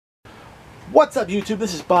What's up YouTube,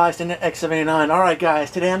 this is Bystander X79. Alright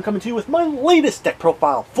guys, today I'm coming to you with my latest deck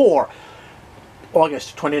profile for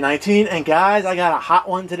August 2019. And guys, I got a hot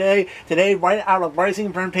one today. Today, right out of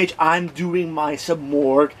Rising front page, I'm doing my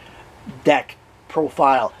Simorgh deck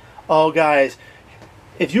profile. Oh guys,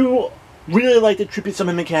 if you really like the Tribute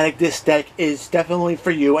Summon mechanic, this deck is definitely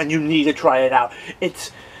for you and you need to try it out.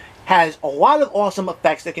 It has a lot of awesome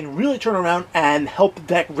effects that can really turn around and help the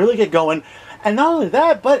deck really get going. And not only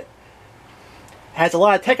that, but has a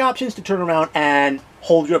lot of tech options to turn around and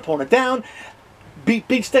hold your opponent down. Big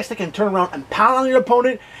decks that can turn around and pound on your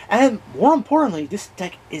opponent. And more importantly, this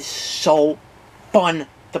deck is so fun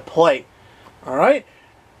to play. Alright?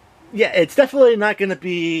 Yeah, it's definitely not going to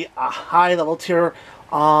be a high level tier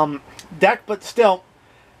deck, but still,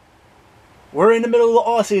 we're in the middle of the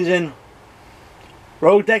off season.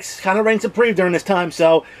 Rogue decks kind of reign supreme during this time,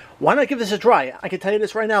 so why not give this a try? I can tell you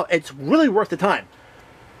this right now, it's really worth the time.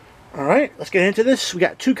 Alright, let's get into this. We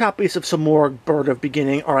got 2 copies of Simorgh Bird of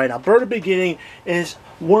Beginning. Alright, now Bird of Beginning is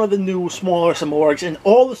one of the new smaller Simorghs, and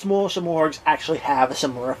all the smaller Simorghs actually have a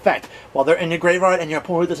similar effect. While they're in your graveyard and your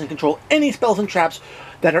opponent doesn't control any spells and traps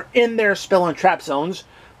that are in their spell and trap zones,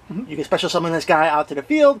 you can special summon this guy out to the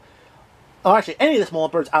field. Oh, actually, any of the smaller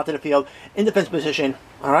birds out to the field in defense position.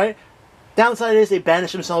 Alright? Downside is they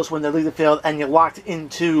banish themselves when they leave the field, and you're locked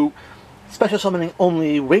into special summoning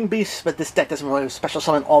only wing beasts, but this deck doesn't really special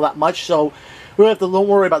summon all that much, so we don't have to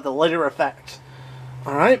worry about the later effects.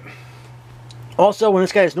 Alright? Also, when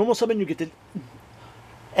this guy is normal summon, you get to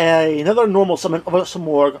another normal summon of a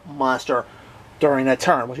Simorgh monster during that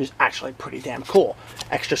turn, which is actually pretty damn cool.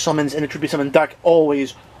 Extra summons in a Tribute Summon deck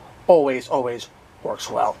always works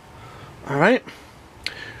well. Alright?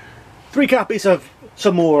 3 copies of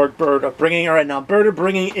Simorgh Bird of Bringing. Alright, now Bird of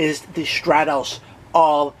Bringing is the Stratos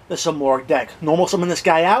of the Simorgh deck. Normal summon this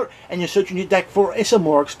guy out, and you're searching your deck for a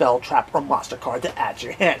Simorgh spell, trap, or monster card to add to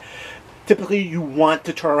your hand. Typically, you want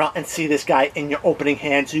to turn around and see this guy in your opening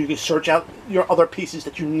hand so you can search out your other pieces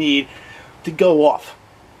that you need to go off.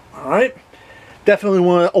 Alright? Definitely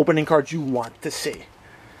one of the opening cards you want to see.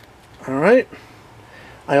 Alright?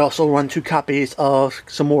 I also run 2 copies of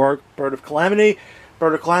Simorgh Bird of Calamity.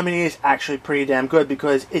 Bird of Calamity is actually pretty damn good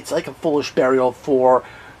because it's like a Foolish Burial for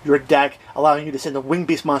your deck, allowing you to send a wing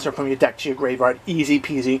beast monster from your deck to your graveyard. Easy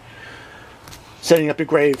peasy. Setting up your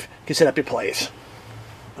grave, you can set up your plays.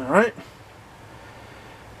 Alright.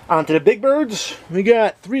 On to the big birds. We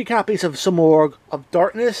got 3 copies of Simorgh of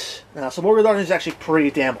Darkness. Now, Simorgh of Darkness is actually pretty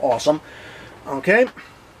damn awesome. Okay.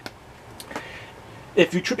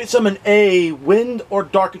 If you Tribute Summon a Wind or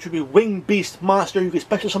Dark Attribute Wing Beast monster, you can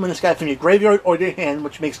special summon this guy from your graveyard or your hand,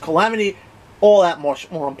 which makes Calamity all that much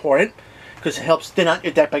more important, because it helps thin out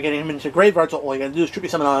your deck by getting him into the graveyard, so all you gotta do is Tribute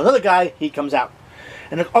Summon on another guy, he comes out.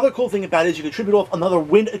 And the other cool thing about it is you can tribute off another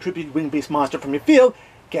Wind Attribute Wing Beast monster from your field.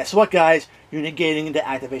 Guess what, guys? You're negating the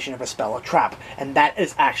activation of a spell or trap, and that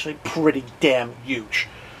is actually pretty damn huge.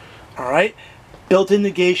 Alright? Built-in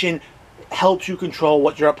negation helps you control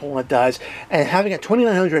what your opponent does, and having a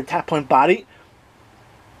 2900 attack point body,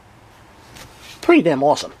 pretty damn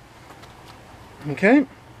awesome. Okay?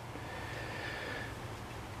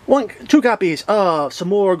 2 copies of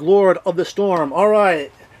Simorgh Lord of the Storm.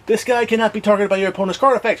 Alright, this guy cannot be targeted by your opponent's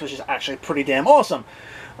card effects, which is actually pretty damn awesome.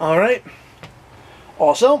 Alright.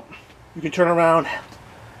 Also, you can turn around,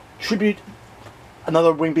 tribute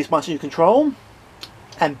another wing beast monster you control,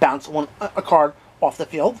 and bounce a card off the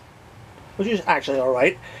field, which is actually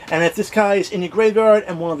alright. And if this guy is in your graveyard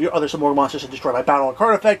and one of your other Simorgh monsters are destroyed by battle or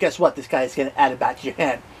card effect, guess what? This guy is getting added back to your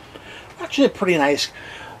hand. Actually a pretty nice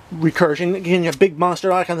recursion. Again, your big monster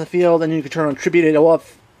lock on the field, and you can turn on Tribute it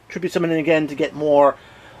off, Tribute Summon it again to get more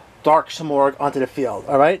Dark Simorgh onto the field.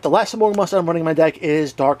 Alright, the last Simorgh monster I'm running in my deck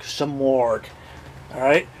is Dark Simorgh.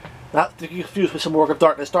 Alright, not to be confused with Simorgh of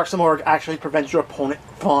Darkness. Dark Simorgh actually prevents your opponent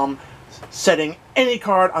from setting any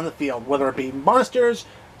card on the field, whether it be monsters,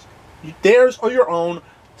 theirs or your own,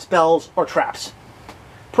 spells or traps.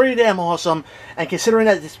 Pretty damn awesome, and considering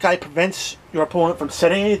that this guy prevents your opponent from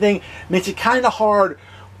setting anything, makes it kind of hard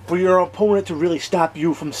for your opponent to really stop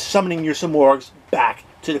you from summoning your Simorghs back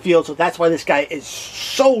to the field. So that's why this guy is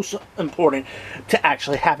so important to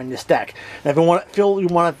actually have in this deck. Now, if you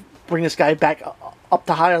want to bring this guy back up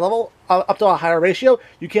to higher level, up to a higher ratio,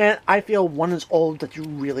 you can. I feel 1 is all that you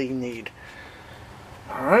really need.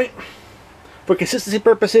 Alright. For consistency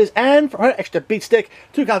purposes and for an extra beat stick,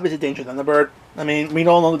 2 copies of Danger Thunderbird. I mean, we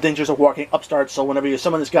all know the dangers of walking upstarts, so whenever you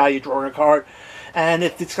summon this guy, you draw a card. And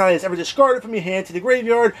if this guy is ever discarded from your hand to the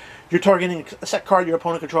graveyard, you're targeting a set card your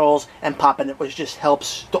opponent controls and popping it, which just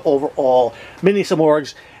helps the overall mini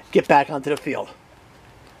Simorghs get back onto the field.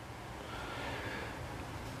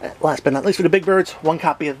 Last but not least for the big birds, one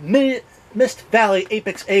copy of Mist Valley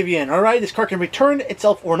Apex Avian. Alright, this card can return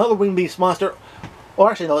itself or another winged beast monster, or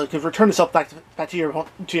actually no, it can return itself back to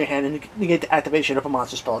your hand and negate the activation of a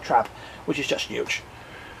monster spell or trap, which is just huge.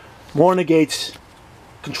 More negates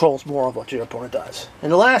controls more of what your opponent does.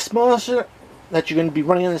 And the last monster that you're going to be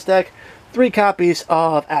running in this deck, 3 copies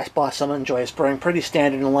of Ash Blossom and Joyous Spring. Pretty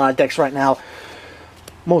standard in a lot of decks right now.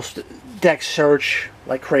 Most decks search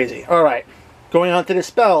like crazy. Alright, going on to the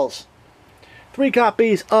spells. 3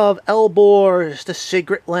 copies of Elborz, the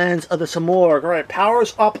Sacred Lands of the Simorgh. Alright,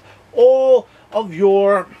 powers up all of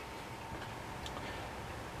your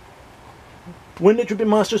Wind Tribute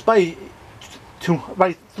monsters by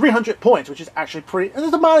 300 points, which is actually pretty. And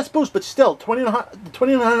it's a modest boost, but still,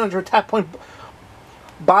 2,900 attack point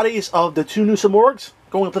bodies of the 2 new Simorghs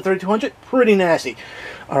going up to 3,200. Pretty nasty.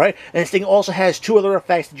 Alright, and this thing also has 2 other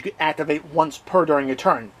effects that you can activate once per during your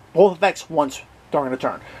turn. Both effects once during a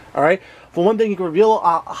turn. Alright, for one thing, you can reveal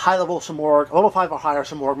a high-level Simorgh, a level 5 or higher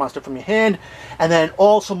Simorgh monster from your hand, and then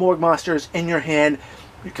all Simorgh monsters in your hand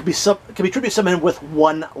can be tribute summoned with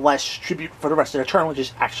 1 less tribute for the rest of the turn, which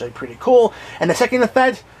is actually pretty cool. And the second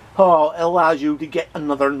effect, it allows you to get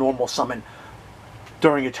another normal summon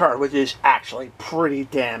during your turn, which is actually pretty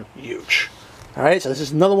damn huge. Alright, so this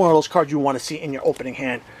is another one of those cards you want to see in your opening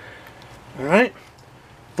hand. Alright.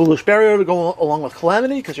 Foolish Barrier to go along with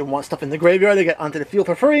Calamity, because you want stuff in the graveyard to get onto the field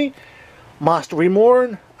for free. Monster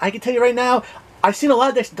Reborn. I can tell you right now, I've seen a lot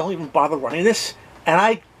of decks that don't even bother running this, and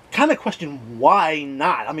I kind of question why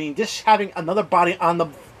not. I mean, just having another body on the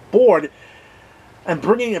board and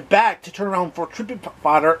bringing it back to turn around for tribute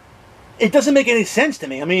fodder, it doesn't make any sense to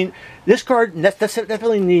me. I mean, this card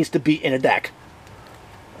definitely needs to be in a deck.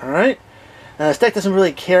 Alright? Now, this deck doesn't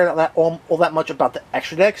really care all that much about the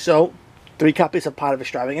extra deck, so 3 copies of Pot of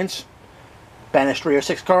Extravagance. Banish 3 or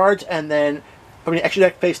 6 cards, and then from your extra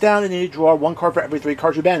deck face down, and then you draw 1 card for every 3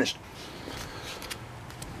 cards you banished.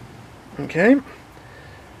 Okay.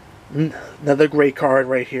 Another great card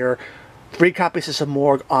right here. 3 copies of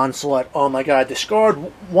Simorgh Onslaught. Oh my god. Discard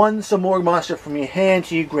 1 Simorgh monster from your hand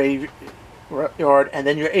to your graveyard, and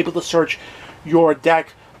then you're able to search your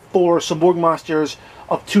deck for Simorgh monsters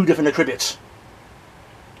of 2 different attributes,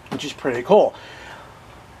 which is pretty cool.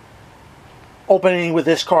 Opening with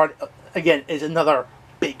this card, again, is another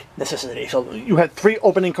big necessity. So you have 3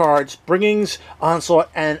 opening cards, Bringings, Onslaught,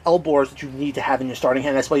 and Elborz that you need to have in your starting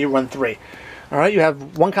hand. That's why you run 3. Alright, you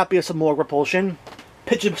have 1 copy of Simorgh Repulsion.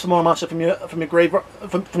 Pitch a Simorgh monster from your hand to the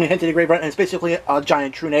graveyard, and it's basically a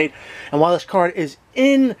giant Trunade. And while this card is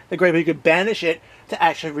in the graveyard, you can banish it to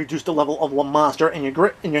actually reduce the level of 1 monster in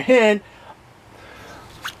your hand,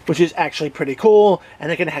 which is actually pretty cool,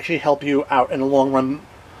 and it can actually help you out in the long run.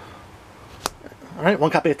 Alright,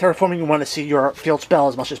 1 copy of Terraforming. You want to see your field spell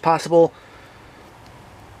as much as possible.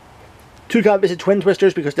 2 copies of Twin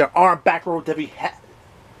Twisters, because there are back row heavy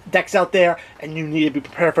decks out there, and you need to be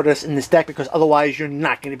prepared for this in this deck, because otherwise you're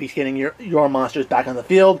not going to be getting your monsters back on the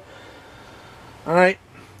field. Alright.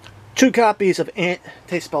 2 copies of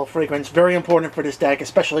Anti-Spell Fragrance. Very important for this deck,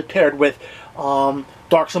 especially paired with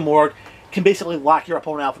Dark Simorgh. Can basically lock your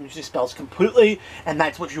opponent out from using spells completely, and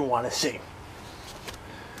that's what you want to see.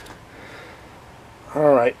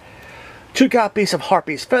 Alright. 2 copies of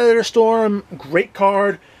Harpy's Featherstorm. Great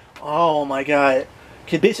card. Oh my god.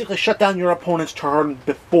 Can basically shut down your opponent's turn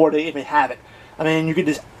before they even have it. I mean, you can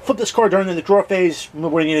just flip this card during the draw phase.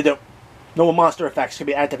 What are you going to do? No monster effects can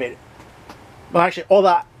be activated. Well, actually, all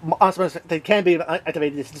that monster effects that can be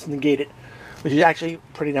activated is just negated, which is actually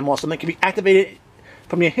pretty damn awesome. It can be activated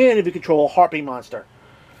from your hand if you control a Harpy monster.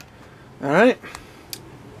 Alright.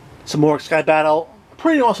 Simorgh Sky Battle.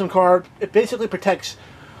 Pretty awesome card. It basically protects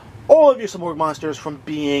all of your Simorgh monsters from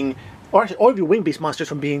being, or actually all of your Wing Beast monsters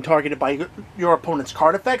from being targeted by your opponent's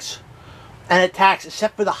card effects and attacks,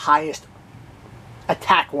 except for the highest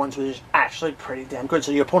attack ones, which is actually pretty damn good.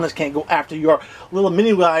 So your opponents can't go after your little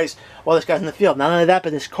mini guys while this guy's in the field. Not only that,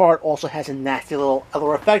 but this card also has a nasty little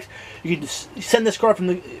other effect. You can just send this card from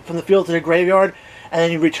the field to the graveyard, and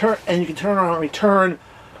then you return, and you can turn around and return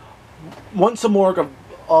 1 Simorgh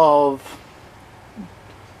of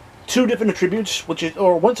 2 different attributes, which is,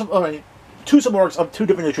 or 2 Simorghs of 2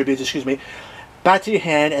 different attributes, excuse me, back to your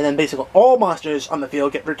hand, and then basically all monsters on the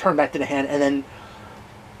field get returned back to the hand, and then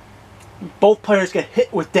both players get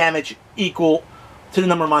hit with damage equal to the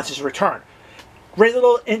number of monsters returned. Great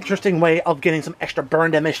little interesting way of getting some extra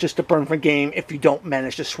burn damage just to burn for game if you don't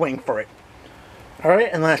manage to swing for it.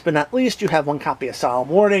 Alright, and last but not least, you have 1 copy of Solemn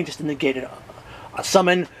Warning, just to negate a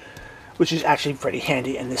summon, which is actually pretty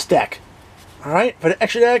handy in this deck. Alright, for the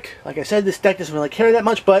extra deck, like I said, this deck doesn't really carry that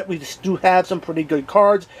much, but we just do have some pretty good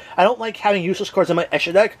cards. I don't like having useless cards in my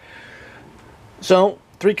extra deck. So,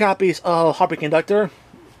 3 copies of Harpy Conductor.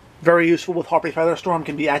 Very useful with Harpy Featherstorm,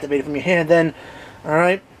 can be activated from your hand then.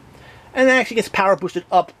 Alright. And it actually gets power boosted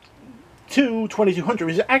up to 2200,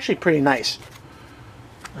 which is actually pretty nice.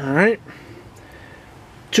 Alright.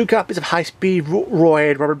 2 copies of High Speed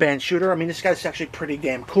Roid Rubber Band Shooter. I mean, this guy's actually pretty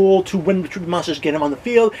damn cool. 2 Wind Tribute monsters, get him on the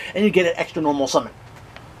field, and you get an extra normal summon.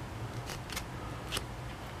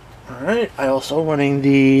 Alright, I also running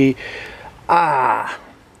the... I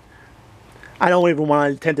don't even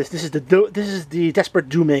want to attempt this. This is the Desperate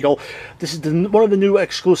Doomeagle. This is one of the new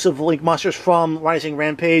exclusive Link monsters from Rising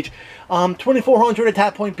Rampage. 2400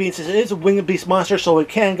 attack point beats. It is a Winged Beast monster, so it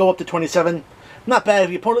can go up to 27. Not bad. If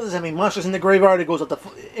your opponent doesn't have any monsters in the graveyard, it goes up to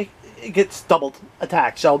it gets doubled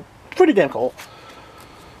attack. So pretty damn cool.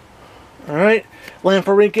 All right,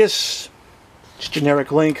 Lamphorhynchus, just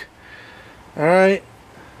generic Link. All right,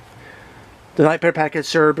 the Nightmare Package,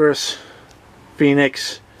 Cerberus,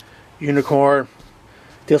 Phoenix, Unicorn.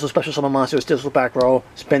 Deals with special summon monsters, deals with back row,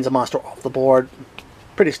 spins a monster off the board.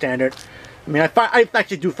 Pretty standard. I mean, I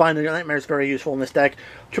actually do find the Nightmares very useful in this deck.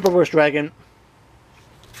 Triple Reverse Dragon.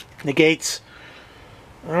 Negates.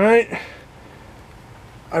 Alright.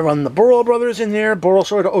 I run the Burrow Brothers in there. Burrow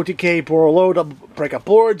Sword to OTK, Burrow Low to break up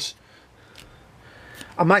boards.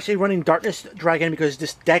 I'm actually running Darkness Dragon because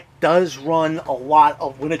this deck does run a lot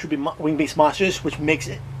of Wing-based monsters, which makes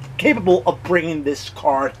it capable of bringing this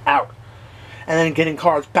card out. And then getting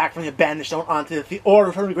cards back from the Banished Zone onto the field,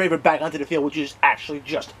 or from the graveyard back onto the field, which is actually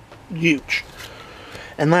just huge.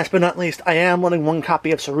 And last but not least, I am running 1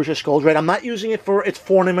 copy of Sarusha Scoldred. I'm not using it for its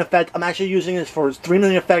 4-name effect. I'm actually using it for its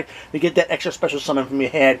 3-name effect to get that extra special summon from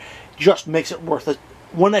your hand. Just makes it worth it.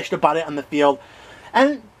 1 extra body on the field.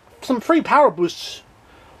 And some free power boosts.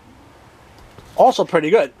 Also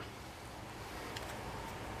pretty good.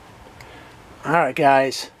 Alright,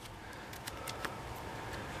 guys.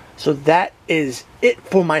 So that is it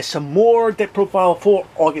for my Simorgh deck profile for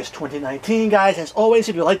August 2019, guys. As always,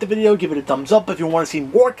 if you like the video, give it a thumbs up. If you want to see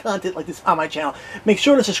more content like this on my channel, make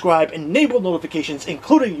sure to subscribe, enable notifications,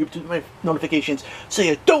 including YouTube notifications, so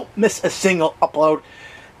you don't miss a single upload.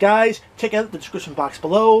 Guys, check out the description box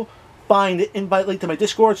below. Find the invite link to my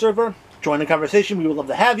Discord server. Join the conversation. We would love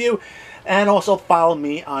to have you. And also follow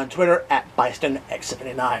me on Twitter at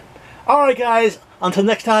BystonX79. Alright, guys. Until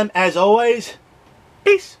next time, as always,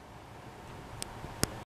 peace.